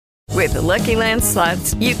With the Lucky Land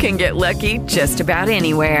Slots, you can get lucky just about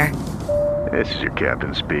anywhere. This is your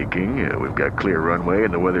captain speaking. We've got clear runway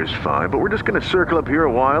and the weather's fine, but we're just going to circle up here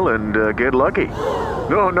a while and get lucky.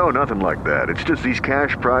 No, nothing like that. It's just these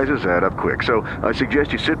cash prizes add up quick. So I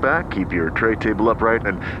suggest you sit back, keep your tray table upright,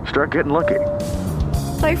 and start getting lucky.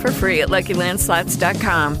 Play for free at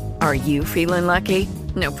LuckyLandSlots.com. Are you feeling lucky?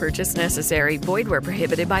 No purchase necessary. Void where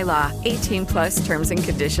prohibited by law. 18 plus terms and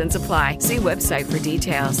conditions apply. See website for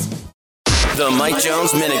details. The Mike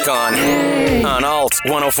Jones Minute Con on Alt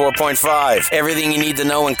 104.5. Everything you need to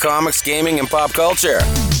know in comics, gaming, and pop culture.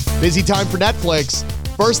 Busy time for Netflix.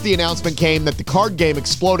 First, the announcement came that the card game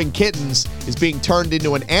Exploding Kittens is being turned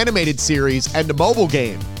into an animated series and a mobile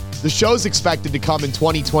game. The show's expected to come in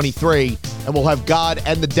 2023 and will have God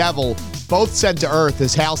and the Devil both sent to Earth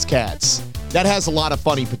as house cats. That has a lot of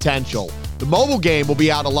funny potential. The mobile game will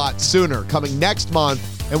be out a lot sooner, coming next month,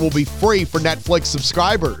 and will be free for Netflix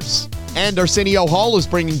subscribers. And Arsenio Hall is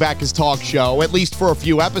bringing back his talk show, at least for a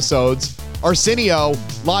few episodes. Arsenio,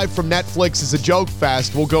 live from Netflix's A Joke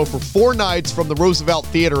Fest, will go for 4 nights from the Roosevelt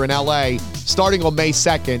Theater in L.A., starting on May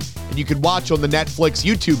 2nd, and you can watch on the Netflix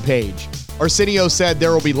YouTube page. Arsenio said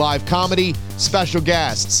there will be live comedy, special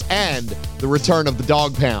guests, and the return of the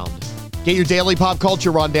Dog Pound. Get your daily pop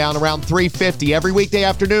culture rundown around 3:50 every weekday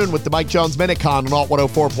afternoon with the Mike Jones Minute Con on Alt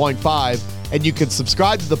 104.5. And you can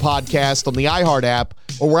subscribe to the podcast on the iHeart app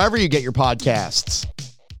or wherever you get your podcasts.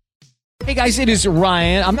 Hey guys, it is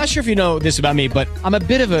Ryan. I'm not sure if you know this about me, but I'm a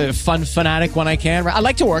bit of a fun fanatic when I can. I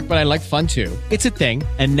like to work, but I like fun too. It's a thing.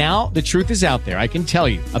 And now the truth is out there. I can tell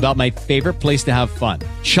you about my favorite place to have fun.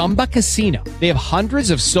 Chumba Casino. They have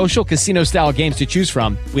hundreds of social casino style games to choose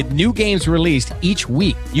from with new games released each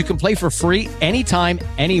week. You can play for free anytime,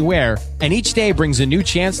 anywhere. And each day brings a new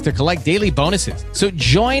chance to collect daily bonuses. So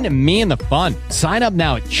join me in the fun. Sign up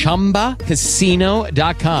now at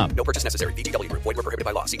ChumbaCasino.com. No purchase necessary. VGW Group. Void where prohibited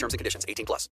by law. See terms and conditions. 18 plus.